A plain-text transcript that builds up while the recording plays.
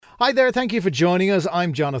Hi there, thank you for joining us.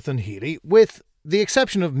 I'm Jonathan Healy. With the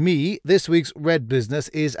exception of me, this week's Red Business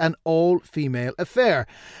is an all-female affair.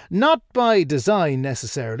 Not by design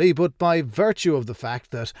necessarily, but by virtue of the fact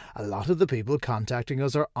that a lot of the people contacting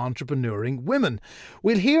us are entrepreneuring women.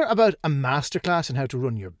 We'll hear about a masterclass in how to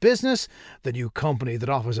run your business, the new company that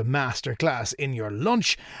offers a masterclass in your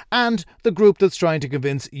lunch, and the group that's trying to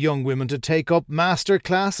convince young women to take up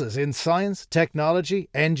masterclasses in science, technology,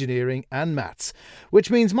 engineering and maths. Which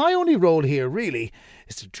means my only role here really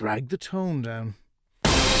is to drag the tone down.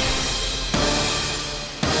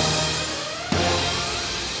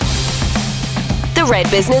 The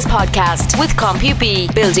Red Business Podcast with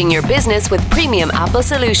CompuB. Building your business with premium Apple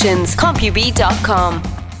solutions. CompuB.com.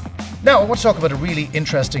 Now, I want to talk about a really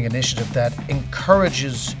interesting initiative that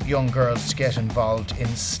encourages young girls to get involved in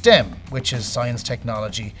STEM, which is science,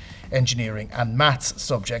 technology, engineering and maths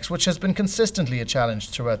subjects, which has been consistently a challenge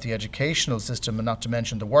throughout the educational system and not to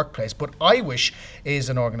mention the workplace. But iWish is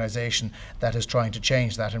an organisation that is trying to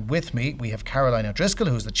change that. And with me, we have Donna O'Driscoll,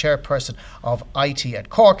 who is the chairperson of IT at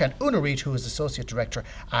Cork, and Oonagh Reid, who is associate director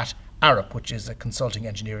at Arup, which is a consulting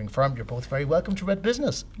engineering firm. You're both very welcome to Red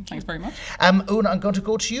Business. Thanks very much. Oonagh, I'm going to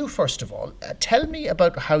go to you first of all. Tell me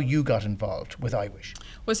about how you got involved with iWish.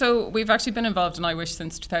 Well, so we've actually been involved in iWish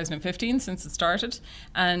since 2015, since it started.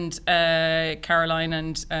 And Caroline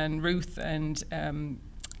and Ruth and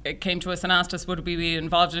it came to us and asked us would we be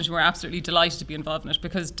involved in it. We're absolutely delighted to be involved in it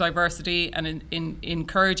because diversity and in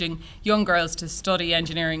encouraging young girls to study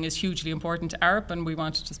engineering is hugely important to Arup, and we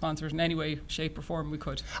wanted to sponsor it in any way, shape or form we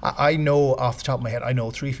could. I know off the top of my head, I know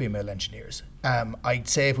 3 female engineers. I'd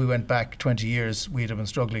say if we went back 20 years, we'd have been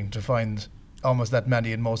struggling to find almost that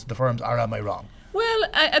many in most of the firms, or am I wrong? Well,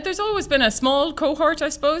 there's always been a small cohort, I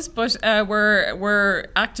suppose, but we're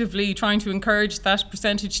actively trying to encourage that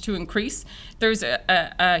percentage to increase. There's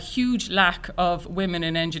a huge lack of women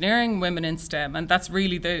in engineering, women in STEM, and that's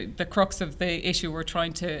really the crux of the issue we're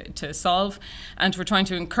trying to solve. And we're trying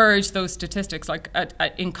to encourage those statistics. Like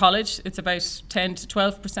in college, it's about 10 to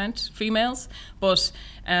 12% females, but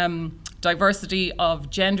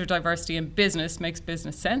gender diversity in business makes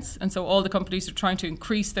business sense, and so all the companies are trying to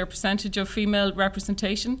increase their percentage of female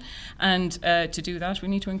representation, and to do that we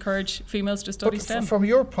need to encourage females to study STEM. From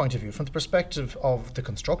your point of view, from the perspective of the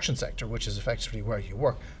construction sector, which is effectively where you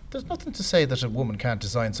work, there's nothing to say that a woman can't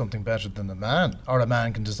design something better than a man, or a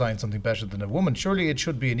man can design something better than a woman. Surely it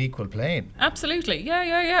should be an equal plane. Absolutely,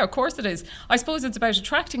 yeah, of course it is. I suppose it's about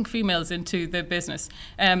attracting females into the business.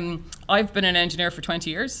 I've been an engineer for 20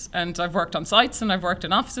 years and I've worked on sites and I've worked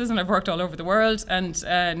in offices and I've worked all over the world, and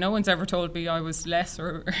no one's ever told me I was less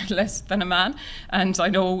than a man, and I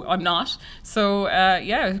know I'm not. So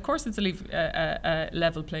of course it's a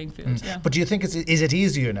level playing field. Yeah. But do you think is it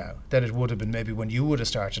easier now than it would have been maybe when you would have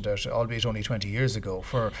started out, albeit only 20 years ago,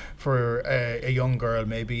 for a young girl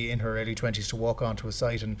maybe in her early 20s to walk onto a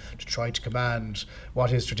site and to try to command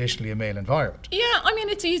what is traditionally a male environment? Yeah, I mean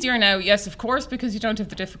it's easier now, yes, of course, because you don't have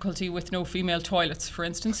the difficulty with no female toilets, for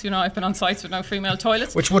instance. I've been on sites with no female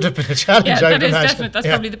toilets, which would have been a challenge. Yeah, that is definite. That's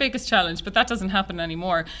probably the biggest challenge, but that doesn't happen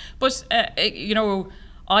anymore. But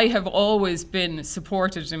I have always been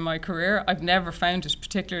supported in my career. I've never found it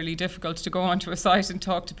particularly difficult to go onto a site and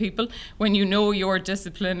talk to people. When you know your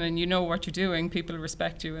discipline and you know what you're doing, people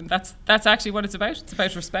respect you, and that's actually what it's about. It's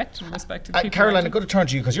about respect and respect to the people. Caroline, I'm going to turn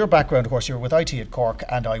to you because your background, of course, you're with IT at Cork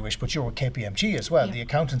and iWish, but you're with KPMG as well, the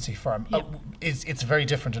accountancy firm. Yeah. It's a very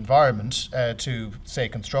different environment to, say,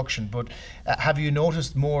 construction, but have you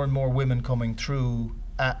noticed more and more women coming through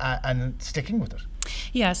and sticking with it?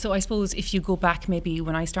 Yeah, so I suppose if you go back maybe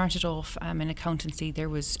when I started off in accountancy, there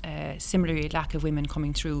was similarly a lack of women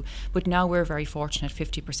coming through, but now we're very fortunate,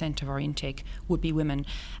 50% of our intake would be women,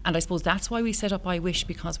 and I suppose that's why we set up iWish,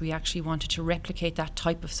 because we actually wanted to replicate that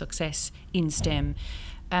type of success in STEM.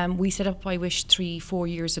 We set up iWish 3-4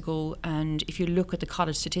 years ago, and if you look at the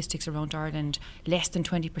college statistics around Ireland, less than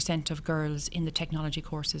 20% of girls in the technology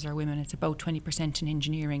courses are women. It's about 20% in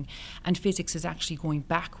engineering, and physics is actually going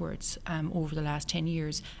backwards over the last 10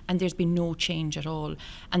 years, and there's been no change at all.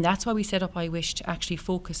 And that's why we set up iWish, to actually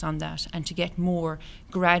focus on that and to get more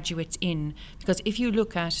graduates in, because if you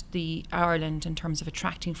look at the Ireland in terms of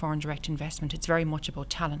attracting foreign direct investment, it's very much about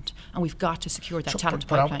talent, and we've got to secure that talent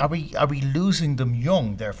pipeline. Are we losing them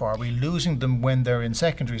young? Therefore, are we losing them when they're in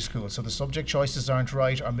secondary school? So the subject choices aren't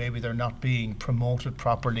right, or maybe they're not being promoted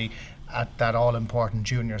properly at that all-important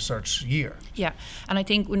junior cert year. Yeah, and I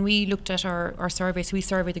think when we looked at our surveys, we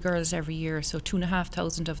survey the girls every year, so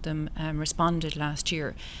 2,500 of them responded last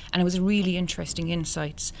year, and it was really interesting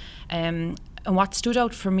insights. And what stood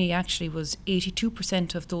out for me actually was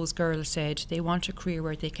 82% of those girls said they want a career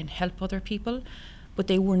where they can help other people, but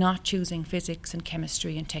they were not choosing physics and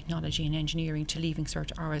chemistry and technology and engineering to leaving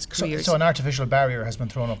cert or as careers. So an artificial barrier has been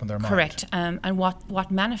thrown up in their mind. Correct. And what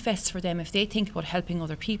manifests for them, if they think about helping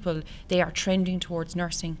other people, they are trending towards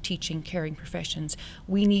nursing, teaching, caring professions.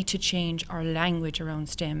 We need to change our language around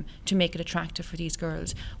STEM to make it attractive for these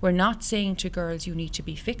girls. We're not saying to girls, you need to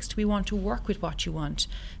be fixed. We want to work with what you want.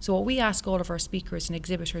 So what we ask all of our speakers and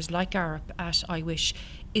exhibitors like Arup at iWish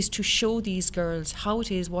is to show these girls how it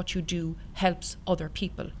is what you do helps other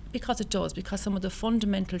people. Because it does, because some of the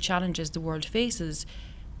fundamental challenges the world faces,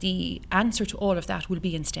 the answer to all of that will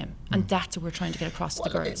be in STEM. And that's what we're trying to get across to the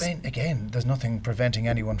girls. I mean, again, there's nothing preventing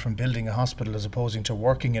anyone from building a hospital as opposing to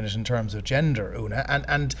working in it in terms of gender, Oonagh.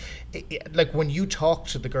 And like when you talk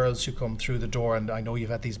to the girls who come through the door, and I know you've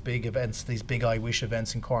had these big events, these big iWish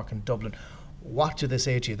events in Cork and Dublin, what do they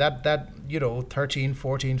say to you? That 13,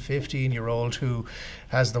 14, 15-year-old who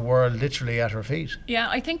has the world literally at her feet. Yeah,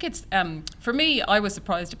 I think it's, for me, I was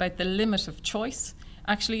surprised about the limit of choice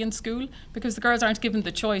actually in school, because the girls aren't given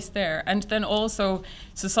the choice there. And then also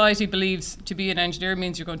society believes to be an engineer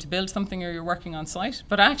means you're going to build something or you're working on site.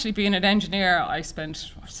 But actually being an engineer, I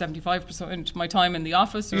spent 75% of my time in the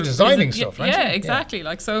office. You're designing stuff, right? Yeah, exactly. Yeah.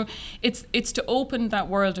 Like, so it's to open that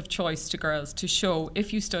world of choice to girls, to show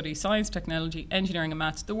if you study science, technology, engineering and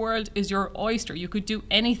maths, the world is your oyster. You could do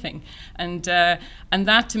anything. And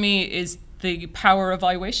that to me is the power of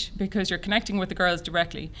iWish, because you're connecting with the girls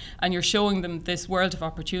directly and you're showing them this world of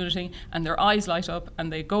opportunity, and their eyes light up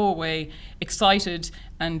and they go away excited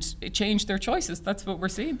and change their choices. That's what we're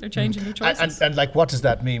seeing. They're changing their choices. And like, what does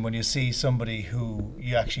that mean when you see somebody who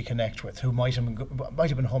you actually connect with, who might have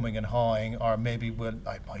been humming and hawing, or maybe, well,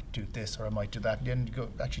 I might do this or I might do that, and then you go,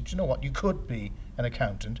 actually, do you know what? You could be an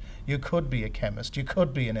accountant, you could be a chemist, you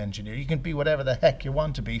could be an engineer, you can be whatever the heck you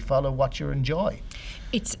want to be, follow what you enjoy.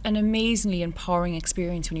 It's an amazingly empowering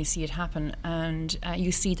experience when you see it happen, and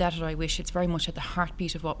you see that at iWish. It's very much at the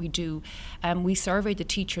heartbeat of what we do. We surveyed the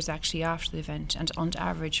teachers actually after the event, and on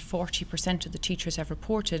average 40% of the teachers have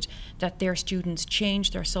reported that their students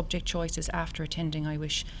change their subject choices after attending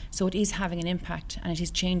iWish. So it is having an impact and it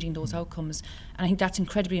is changing those outcomes. And I think that's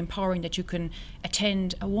incredibly empowering, that you can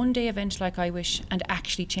attend a one-day event like iWish and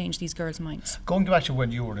actually change these girls' minds. Going back to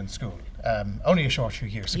when you were in school, only a short few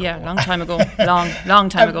years ago. Yeah, long time ago. long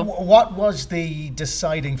time ago. What was the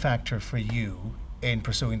deciding factor for you in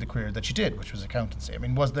pursuing the career that you did, which was accountancy? I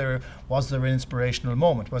mean, was there an inspirational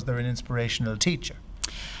moment? Was there an inspirational teacher?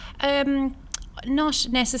 Not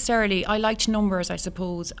necessarily. I liked numbers, I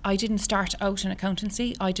suppose. I didn't start out in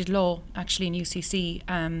accountancy. I did law, actually, in UCC.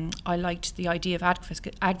 I liked the idea of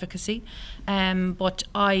advocacy, but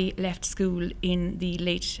I left school in the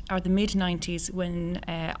mid-90s when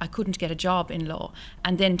I couldn't get a job in law,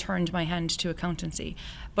 and then turned my hand to accountancy.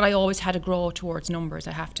 But I always had a grow towards numbers,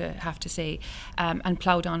 I have to say, and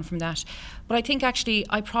ploughed on from that. But I think actually,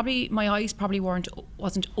 my eyes probably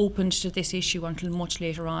wasn't opened to this issue until much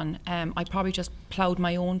later on. I probably just ploughed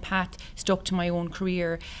my own path, stuck to my own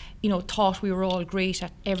career, thought we were all great,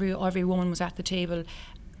 at every woman was at the table,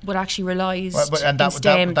 but actually realised in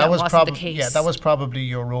STEM that wasn't the case. Yeah, that was probably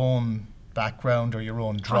your own background or your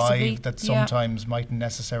own drive. Possibly, that sometimes mightn't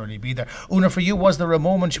necessarily be there. Oonagh, for you, was there a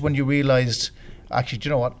moment when you realised, actually, do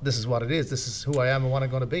you know what? This is what it is. This is who I am and what I'm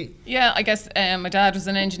going to be. Yeah, I guess my dad was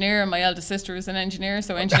an engineer and my eldest sister was an engineer,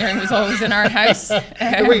 so engineering was always in our house.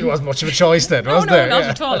 There really wasn't much of a choice then, was there? No, not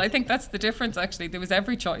at all. I think that's the difference, actually. There was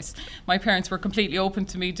every choice. My parents were completely open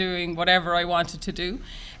to me doing whatever I wanted to do,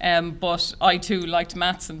 but I too liked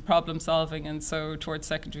maths and problem solving, and so towards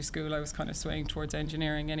secondary school I was kind of swaying towards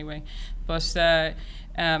engineering anyway. But I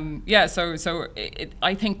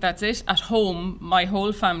think that's it. At home, my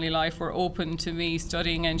whole family life were open to me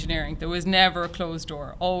studying engineering. There was never a closed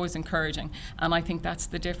door, always encouraging. And I think that's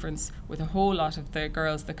the difference with a whole lot of the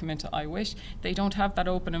girls that come into iWish. They don't have that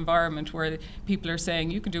open environment where people are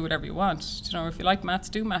saying, you can do whatever you want. If you like maths,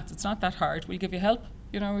 do maths. It's not that hard. We'll give you help.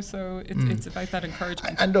 So it's about that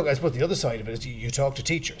encouragement. And look, I suppose the other side of it is you talk to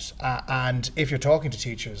teachers, and if you're talking to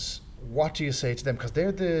teachers, what do you say to them? Because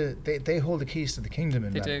they hold the keys to the kingdom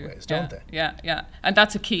in many ways, don't they? Yeah. And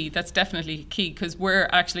that's a key. That's definitely key, because we're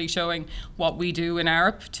actually showing what we do in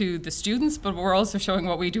Arup to the students, but we're also showing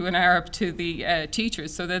what we do in Arup to the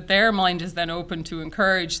teachers, so that their mind is then open to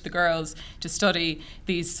encourage the girls to study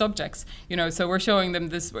these subjects. So we're showing them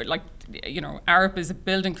this, like, Arup is a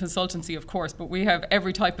building consultancy, of course, but we have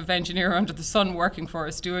every type of engineer under the sun working for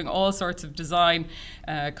us, doing all sorts of design,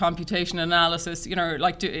 computation analysis,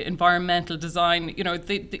 environmental design.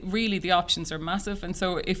 Really the options are massive. And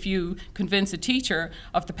so if you convince a teacher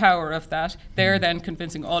of the power of that, they're then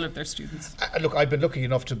convincing all of their students. Look, I've been lucky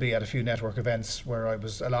enough to be at a few network events where I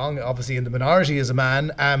was along, obviously in the minority as a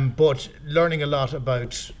man, but learning a lot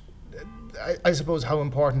about, I suppose, how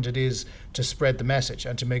important it is to spread the message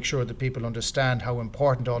and to make sure that people understand how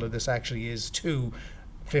important all of this actually is to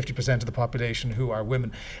 50% of the population who are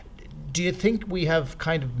women. Do you think we have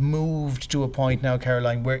kind of moved to a point now,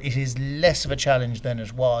 Caroline, where it is less of a challenge than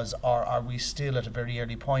it was, or are we still at a very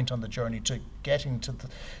early point on the journey to getting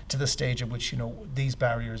to the stage at which, these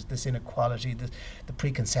barriers, this inequality, the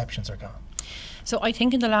preconceptions are gone? So I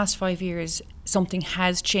think in the last 5 years, something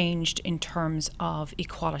has changed in terms of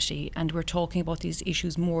equality, and we're talking about these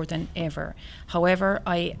issues more than ever. However,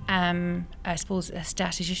 I am, I suppose, a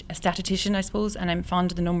statistician, I suppose, and I'm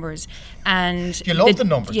fond of the numbers. And you love the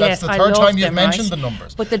numbers. Yes, that's the third time you've mentioned right? the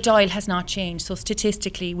numbers. But the dial has not changed. So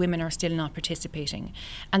statistically, women are still not participating.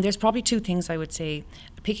 And there's probably two things I would say.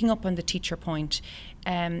 Picking up on the teacher point,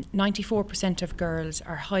 94% of girls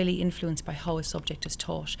are highly influenced by how a subject is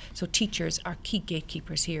taught. So teachers are key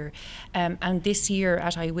gatekeepers here. And this year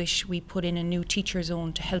at iWish, we put in a new teacher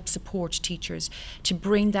zone to help support teachers, to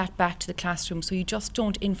bring that back to the classroom. So you just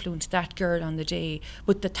don't influence that girl on the day,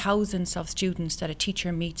 but the thousands of students that a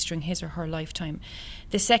teacher meets during his or her lifetime.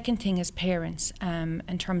 The second thing is parents,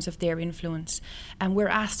 in terms of their influence. And we're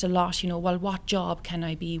asked a lot, well, what job can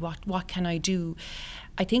I be? What can I do?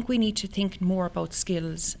 I think we need to think more about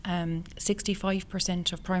skills.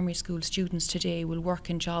 65% of primary school students today will work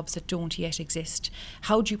in jobs that don't yet exist.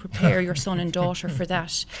 How do you prepare your son and daughter for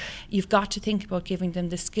that? You've got to think about giving them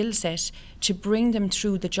the skill set to bring them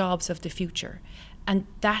through the jobs of the future. And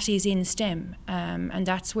that is in STEM, and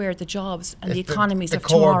that's where the jobs and the economies of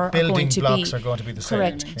tomorrow are going to be. The core building blocks are going to be the same.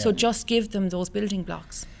 Correct. Yeah. So just give them those building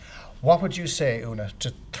blocks. What would you say, Oonagh,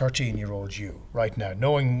 to 13-year-old you right now,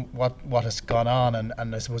 knowing what has gone on,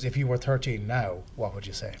 and I suppose if you were 13 now, what would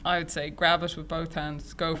you say? I would say grab it with both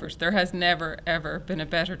hands, go for it. There has never, ever been a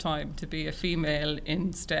better time to be a female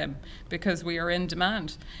in STEM because we are in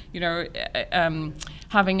demand.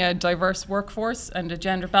 Having a diverse workforce and a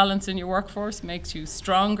gender balance in your workforce makes you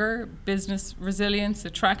stronger, business resilience,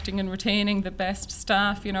 attracting and retaining the best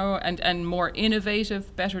staff, and more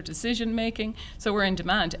innovative, better decision making. So we're in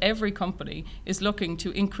demand. Every company is looking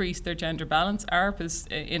to increase their gender balance. Arup is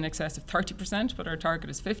in excess of 30%, but our target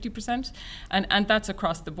is 50%, and that's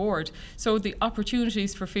across the board. So the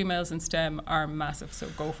opportunities for females in STEM are massive, so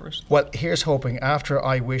go for it. Well, here's hoping after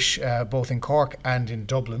iWish, both in Cork and in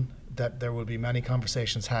Dublin, that there will be many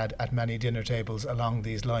conversations had at many dinner tables along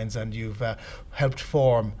these lines, and you've helped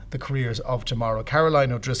form the careers of tomorrow.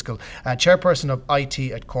 Caroline O'Driscoll, chairperson of IT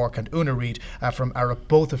at Cork, and Oonagh Reid from Arup,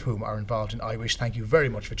 both of whom are involved in iWish. Thank you very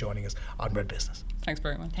much for joining us on Red Business. Thanks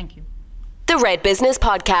very much. Thank you. The Red Business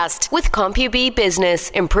Podcast with CompuB Business,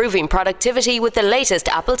 improving productivity with the latest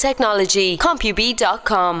Apple technology.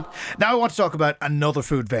 CompuB.com. Now I want to talk about another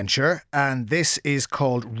food venture, and this is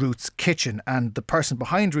called Ruth's Kitchen, and the person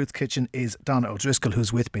behind Ruth's Kitchen is Donna O'Driscoll,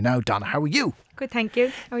 who's with me now. Donna, how are you? Good, thank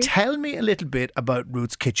you. How are you? Tell me a little bit about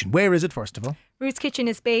Ruth's Kitchen. Where is it, first of all? Ruth's Kitchen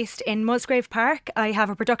is based in Musgrave Park. I have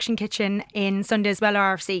a production kitchen in Sundayswell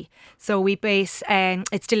RFC, so we base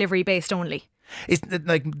it's delivery based only. Is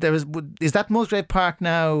that Musgrave Park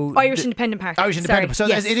now? Irish Independent Park. Irish Independent. So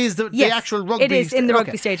yes. it is the actual rugby. It is in the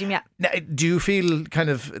rugby stadium, yeah. Now, do you feel kind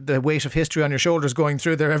of the weight of history on your shoulders going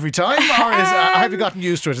through there every time, or have you gotten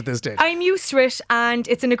used to it at this stage? I'm used to it, and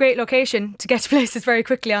it's in a great location to get to places very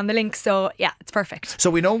quickly on the link. So yeah, it's perfect. So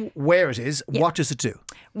we know where it is. Yeah. What does it do?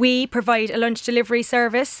 We provide a lunch delivery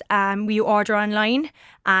service. We order online,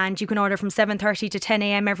 and you can order from 7:30 to 10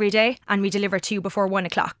 a.m. every day, and we deliver to you before 1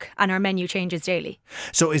 o'clock, and our menu changes daily.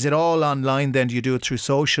 So is it all online then? Do you do it through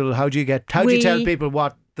social? How do you tell people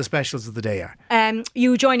what the specials of the day are?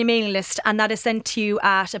 You join a mailing list, and that is sent to you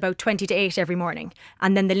at about 20 to 8 every morning,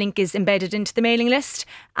 and then the link is embedded into the mailing list,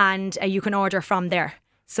 and you can order from there.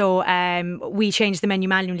 So we change the menu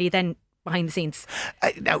manually then behind the scenes.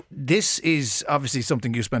 Now, this is obviously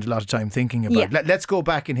something you spent a lot of time thinking about. Yeah. Let's go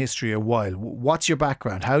back in history a while. What's your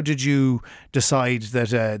background? How did you decide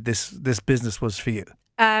that this business was for you?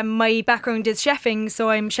 My background is chefing,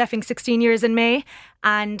 so I'm chefing 16 years in May,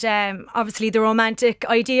 and obviously the romantic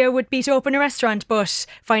idea would be to open a restaurant, but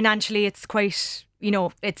financially it's quite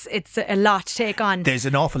it's a lot to take on. There's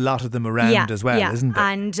an awful lot of them around as well, isn't there?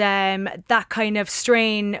 And that kind of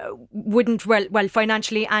strain wouldn't, well,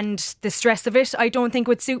 financially, and the stress of it, I don't think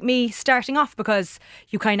would suit me starting off, because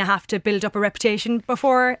you kind of have to build up a reputation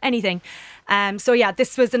before anything. So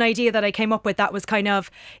this was an idea that I came up with that was kind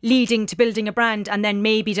of leading to building a brand, and then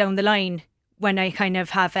maybe down the line, when I kind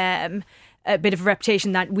of have a bit of a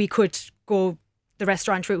reputation, that we could go the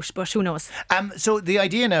restaurant route, but who knows. So the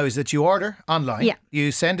idea now is that you order online,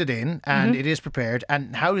 you send it in, and it is prepared.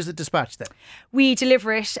 And how is it dispatched then? We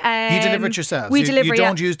deliver it. You deliver it yourselves? We deliver. You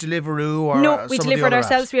don't use Deliveroo or no? We some deliver of the it other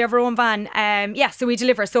ourselves. apps? We have our own van. So we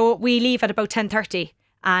deliver. So we leave at about 10:30.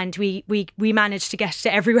 And we manage to get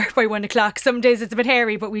to everywhere by 1 o'clock. Some days it's a bit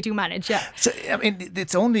hairy, but we do manage, yeah. So, I mean,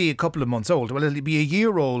 it's only a couple of months old. Well, it'll be a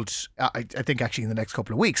year old, I think, actually, in the next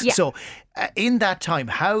couple of weeks. Yeah. So, in that time,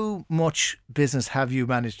 how much business have you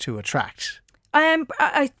managed to attract?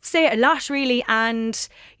 I'd say a lot, really. And,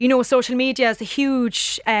 social media is a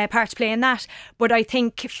huge part to play in that. But I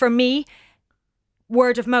think for me,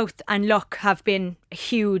 word of mouth and luck have been a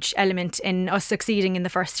huge element in us succeeding in the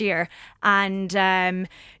first year. And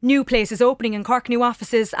new places opening in Cork, new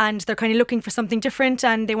offices, and they're kind of looking for something different,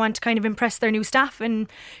 and they want to kind of impress their new staff. And,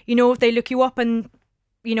 they look you up and,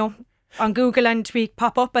 on Google, and we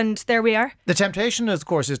pop up, and there we are. The temptation, of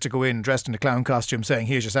course, is to go in dressed in a clown costume, saying,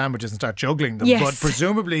 "Here's your sandwiches," and start juggling them. Yes. But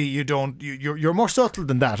presumably, you don't. You're more subtle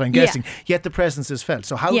than that, I'm guessing. Yet the presence is felt.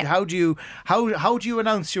 So how do you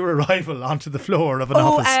announce your arrival onto the floor of an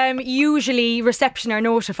office? Usually reception are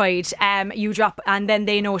notified. You drop, and then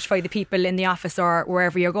they notify the people in the office or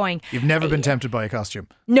wherever you're going. You've never been tempted by a costume?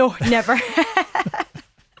 No, never.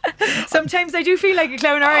 Sometimes I do feel like a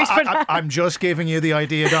clown, alright. I'm just giving you the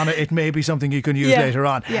idea, Donna. It may be something you can use later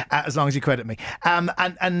on, as long as you credit me.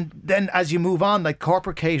 And then as you move on, like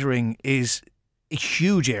corporate catering is a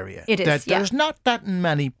huge area. It is, There's not that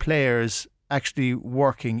many players actually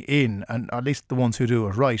working in, and at least the ones who do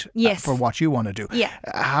it right, for what you want to do. Yeah.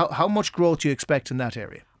 How much growth do you expect in that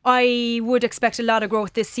area? I would expect a lot of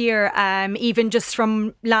growth this year, even just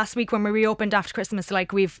from last week when we reopened after Christmas.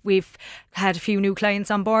 Like we've had a few new clients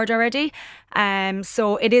on board already,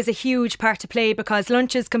 so it is a huge part to play, because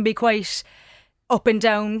lunches can be quite up and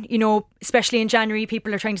down, especially in January.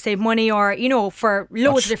 People are trying to save money, or for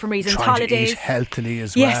loads of different reasons. Trying holidays, to eat healthily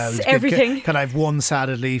as yes, well. everything. Can I have one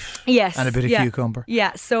salad leaf? Yes, and a bit of cucumber.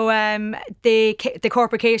 Yeah, so the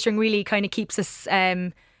corporate catering really kind of keeps us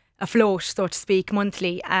afloat, so to speak,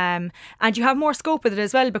 monthly, and you have more scope with it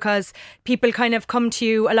as well, because people kind of come to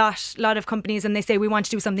you, a lot of companies, and they say, we want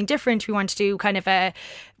to do something different, we want to do kind of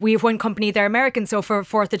we have one company, they're American, so for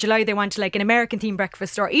 4th of July they want like an American themed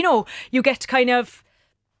breakfast, or you get to kind of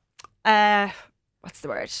what's the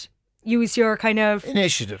word, use your kind of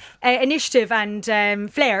initiative and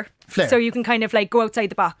flair, so you can kind of like go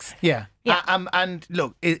outside the box. And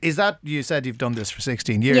look, is that, you said you've done this for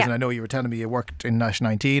 16 years, and I know you were telling me you worked in Nash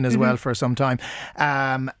 19 as well for some time.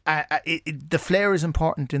 The flair is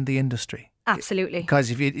important in the industry. Absolutely.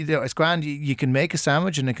 Because if it's grand, you can make a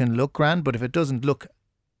sandwich and it can look grand, but if it doesn't look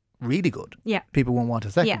really good, people won't want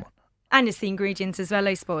a second one. And it's the ingredients as well,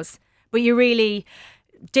 I suppose. But you really,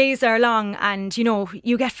 days are long, and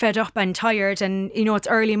you get fed up and tired, and it's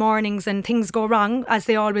early mornings and things go wrong, as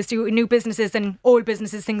they always do in new businesses and old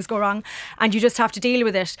businesses. Things go wrong and you just have to deal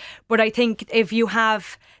with it. But I think if you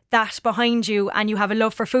have that behind you, and you have a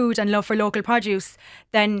love for food and love for local produce,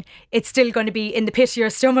 then it's still going to be in the pit of your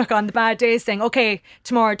stomach on the bad days, saying, okay,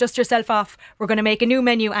 tomorrow dust yourself off, we're going to make a new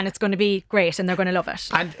menu and it's going to be great and they're going to love it.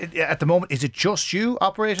 And at the moment, is it just you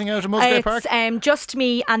operating out of Musgrave Park? It's just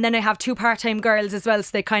me, and then I have 2 part-time girls as well, so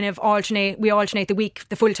they kind of alternate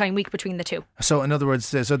the full-time week between the 2. So in other words,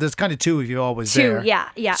 so there's kind of 2 of you always there. 2,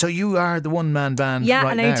 yeah. So you are the one-man band right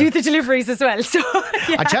and now. I do the deliveries as well. So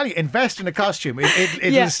I tell you, invest in a costume.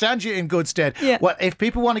 It will stand you in good stead. Well, if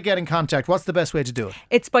people want to get in contact, what's the best way to do it?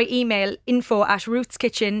 It's by email,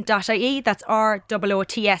 info@rootskitchen.ie. That's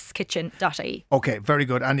ROOTS kitchen.ie. Okay, very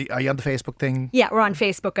good. And are you on the Facebook thing? Yeah, we're on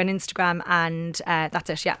Facebook and Instagram, and that's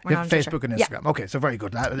it. Yeah, we're on Facebook and Instagram. Okay, so very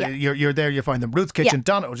good. You're there, you find them. Roots Kitchen,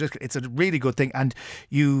 Donna O'Driscoll. It's a really good thing, and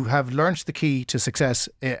you have learnt the key to success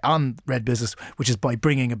on RedBusiness, which is by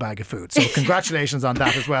bringing a bag of food. So congratulations on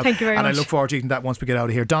that as well. Thank you very much. And I look forward to eating that once we get out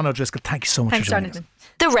of here. Donna O'Driscoll, thank you so much for joining us.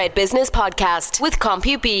 The Red Business Podcast with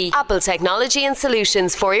CompuB, Apple technology and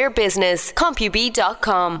solutions for your business.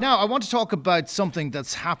 CompuB.com. Now, I want to talk about something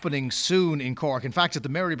that's happening soon in Cork. In fact, at the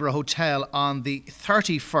Maryborough Hotel on the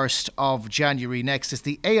 31st of January next is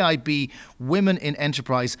the AIB Women in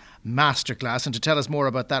Enterprise Masterclass. And to tell us more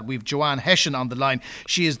about that, we've Joanne Hession on the line.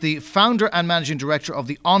 She is the founder and managing director of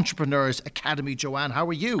the Entrepreneurs Academy. Joanne, how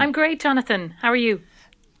are you? I'm great, Jonathan. How are you?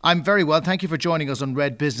 I'm very well. Thank you for joining us on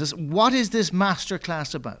Red Business. What is this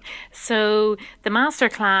masterclass about? So the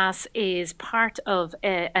masterclass is part of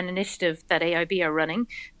an initiative that AIB are running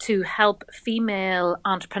to help female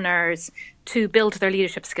entrepreneurs to build their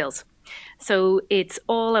leadership skills. So it's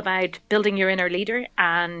all about building your inner leader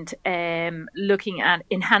and looking at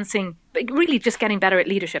enhancing, really just getting better at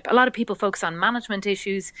leadership. A lot of people focus on management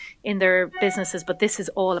issues in their businesses, but this is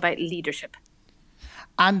all about leadership.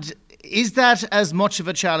 And is that as much of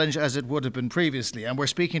a challenge as it would have been previously? And we're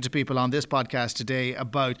speaking to people on this podcast today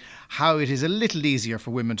about how it is a little easier for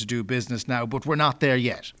women to do business now, but we're not there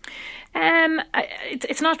yet.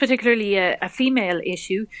 It's not particularly a female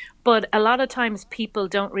issue, but a lot of times people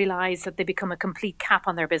don't realise that they become a complete cap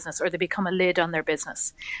on their business or they become a lid on their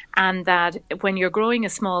business. And that when you're growing a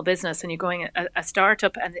small business and you're growing a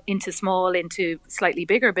startup and into slightly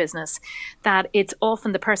bigger business, that it's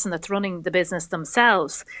often the person that's running the business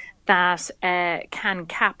themselves that can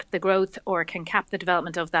cap the growth or can cap the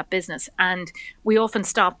development of that business. And we often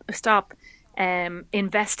stop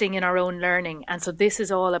investing in our own learning. And so this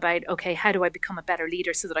is all about, okay, how do I become a better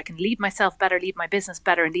leader so that I can lead myself better, lead my business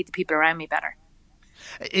better, and lead the people around me better?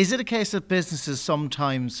 Is it a case that businesses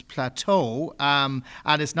sometimes plateau, and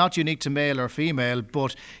it's not unique to male or female,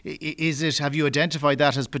 but have you identified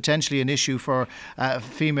that as potentially an issue for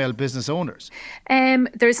female business owners?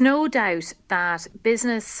 There's no doubt that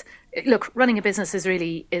running a business is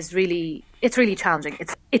really challenging.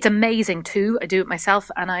 It's amazing too. I do it myself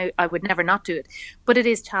and I would never not do it, but it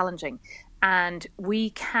is challenging. And we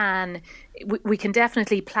can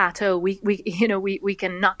definitely plateau. We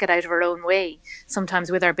can not get out of our own way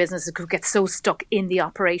sometimes with our businesses because we get so stuck in the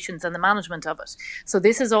operations and the management of it. So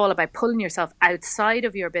this is all about pulling yourself outside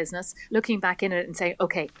of your business, looking back in it and saying,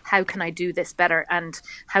 okay, how can I do this better? And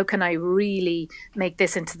how can I really make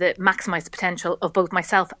this maximize the potential of both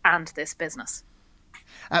myself and this business?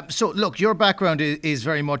 So, look, your background is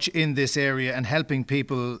very much in this area and helping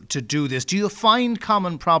people to do this. Do you find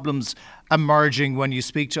common problems emerging when you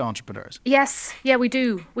speak to entrepreneurs? Yes, yeah, we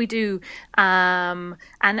do. And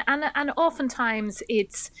oftentimes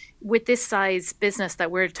it's with this size business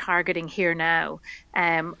that we're targeting here now,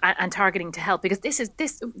 and targeting to help, because this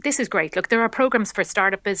is great. Look, there are programs for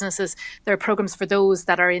startup businesses. There are programs for those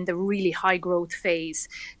that are in the really high growth phase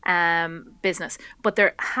business, but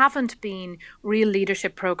there haven't been real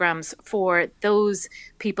leadership programs for those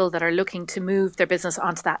people that are looking to move their business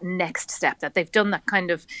onto that next step, that they've done that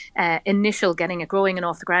kind of initial getting it growing and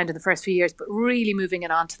off the ground in the first few years, but really moving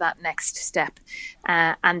it on to that next step.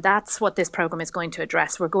 And that's what this program is going to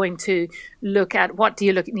address. We're going to look at what do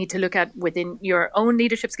you need to look at within your own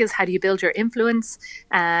leadership skills. How do you build your influence?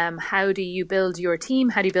 How do you build your team?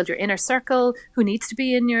 How do you build your inner circle? Who needs to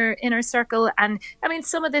be in your inner circle? And I mean,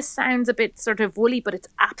 some of this sounds a bit sort of woolly, but it's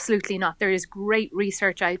absolutely not. There is great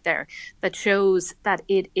research out there that shows that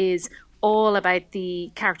it is all about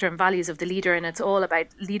the character and values of the leader, and it's all about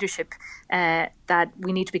leadership that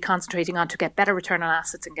we need to be concentrating on to get better return on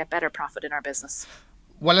assets and get better profit in our business.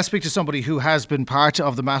 Well, let's speak to somebody who has been part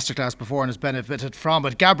of the masterclass before and has benefited from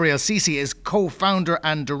it. Gabrielle Ceci is co-founder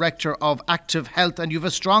and director of Active Health, and you have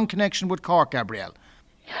a strong connection with Cork, Gabrielle.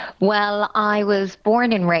 Well, I was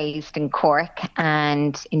born and raised in Cork,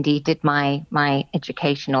 and indeed did my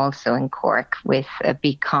education also in Cork with a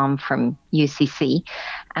BCom from UCC,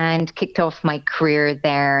 and kicked off my career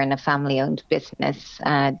there in a family-owned business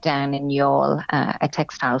down in Youghal, a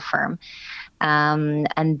textile firm,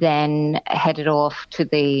 and then headed off to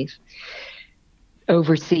the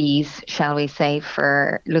overseas, shall we say,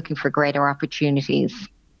 for looking for greater opportunities.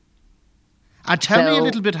 And tell me a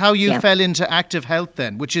little bit how you fell into Active Health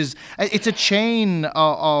then, which is, it's a chain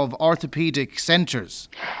of orthopaedic centres.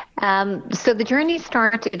 So the journey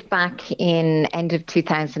started back in end of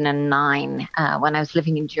 2009 when I was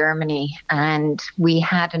living in Germany, and we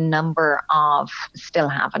had still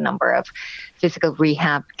have a number of physical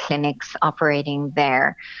rehab clinics operating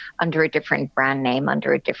there under a different brand name,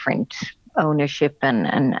 under a different ownership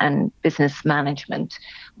and business management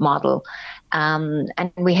model. And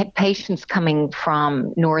we had patients coming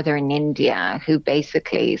from northern India who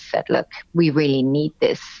basically said, look, we really need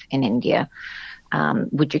this in India.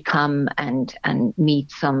 Would you come and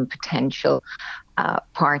meet some potential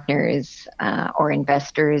partners or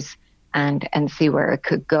investors and see where it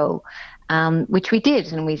could go, which we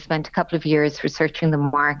did. And we spent a couple of years researching the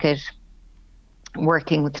market,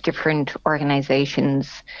 working with different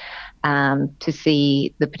organizations to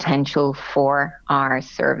see the potential for our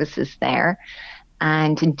services there.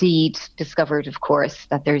 And indeed discovered, of course,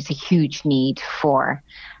 that there's a huge need for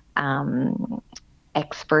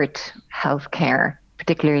expert healthcare,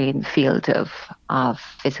 particularly in the field of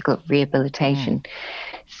physical rehabilitation.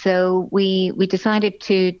 So we decided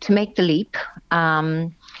to make the leap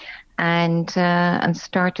and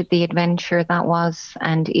started the adventure that was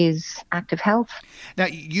and is Active Health. Now,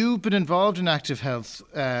 you've been involved in Active Health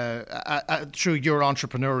through your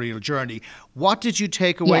entrepreneurial journey. What did you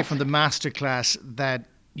take away from the masterclass that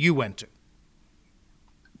you went to?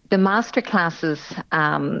 The masterclasses,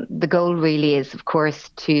 the goal really is, of course,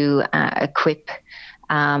 to equip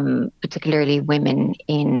particularly women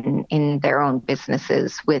in their own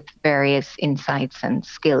businesses with various insights and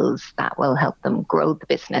skills that will help them grow the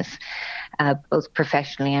business, both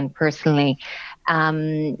professionally and personally.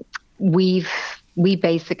 We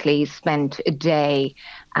basically spent a day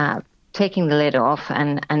taking the lid off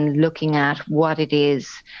and looking at what it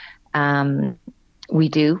is we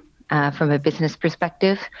do from a business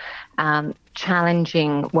perspective,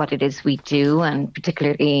 challenging what it is we do, and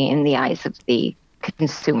particularly in the eyes of the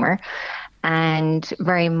consumer. And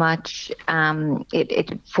very much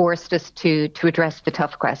it forced us to address the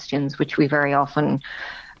tough questions, which we very often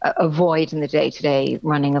avoid in the day-to-day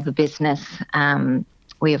running of a business.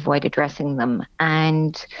 We avoid addressing them.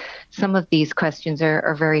 And some of these questions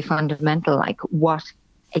are very fundamental, like what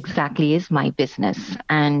exactly is my business?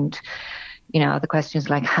 And the questions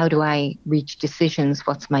like, how do I reach decisions?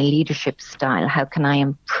 What's my leadership style? How can I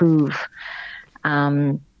improve?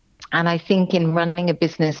 And I think in running a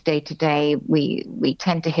business day to day, we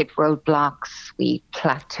tend to hit roadblocks. We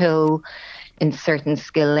plateau in certain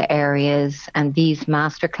skill areas. And these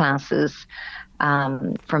masterclasses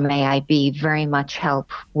from AIB very much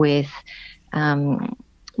help with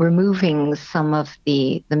removing some of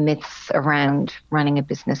the myths around running a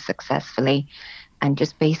business successfully, and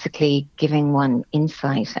just basically giving one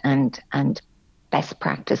insight and best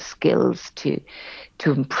practice skills to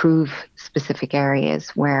improve specific areas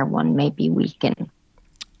where one may be weak in.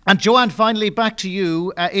 And Joanne, finally, back to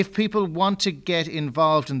you. If people want to get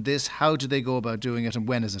involved in this, how do they go about doing it and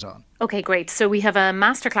when is it on? Okay, great. So we have a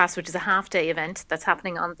masterclass, which is a half-day event that's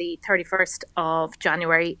happening on the 31st of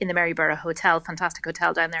January in the Maryborough Hotel, fantastic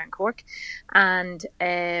hotel down there in Cork. And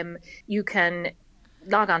you can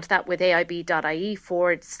log on to that with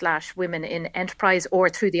aib.ie/women in enterprise, or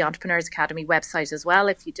through the Entrepreneurs Academy website as well.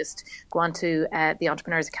 If you just go on to the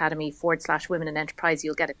Entrepreneurs Academy /women in enterprise,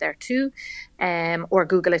 you'll get it there too, or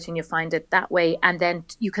Google it and you'll find it that way. And then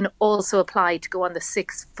you can also apply to go on the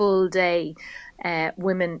 6 full day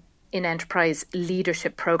Women in Enterprise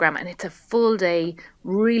leadership program, and it's a full day,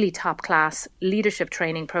 really top class leadership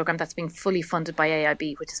training program that's being fully funded by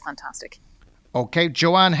AIB, which is fantastic. Okay,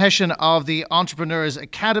 Joanne Hession of the Entrepreneurs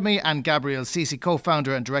Academy and Gabrielle Ceci,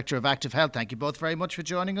 co-founder and director of Active Health. Thank you both very much for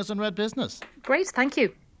joining us on Red Business. Great, thank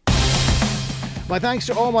you. My thanks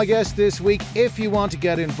to all my guests this week. If you want to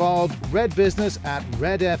get involved,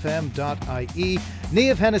 redbusiness@redfm.ie.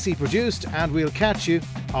 Niamh Hennessy produced, and we'll catch you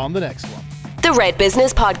on the next one. The Red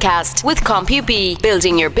Business Podcast with CompuB.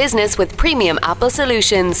 Building your business with premium Apple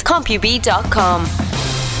solutions. CompuB.com.